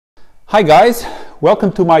Hi guys,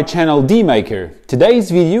 welcome to my channel DMaker.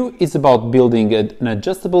 Today's video is about building an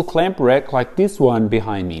adjustable clamp rack like this one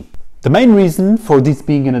behind me. The main reason for this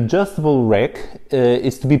being an adjustable rack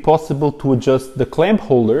is to be possible to adjust the clamp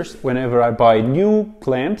holders whenever I buy new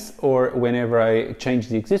clamps or whenever I change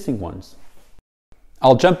the existing ones.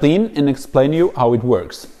 I'll jump in and explain you how it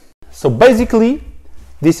works. So basically,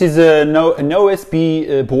 this is an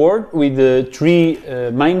OSB board with three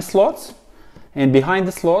main slots. And behind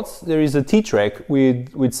the slots there is a T-track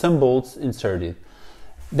with some bolts inserted.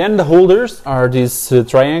 Then the holders are these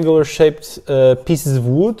triangular shaped pieces of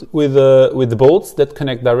wood with the bolts that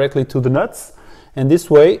connect directly to the nuts, and this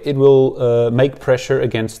way it will make pressure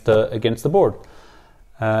against the board.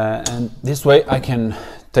 And this way I can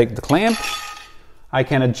take the clamp, I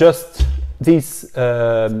can adjust this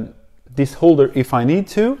holder if I need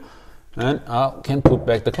to, and I can put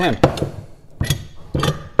back the clamp.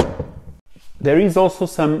 There is also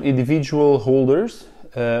some individual holders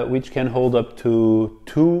which can hold up to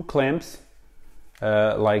 2 clamps,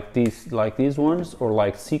 like these ones, or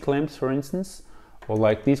like C clamps for instance, or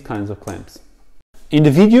like these kinds of clamps. In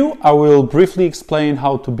the video I will briefly explain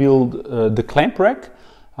how to build the clamp rack.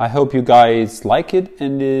 I hope you guys like it,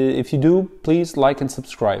 and if you do, please like and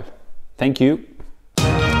subscribe. Thank you.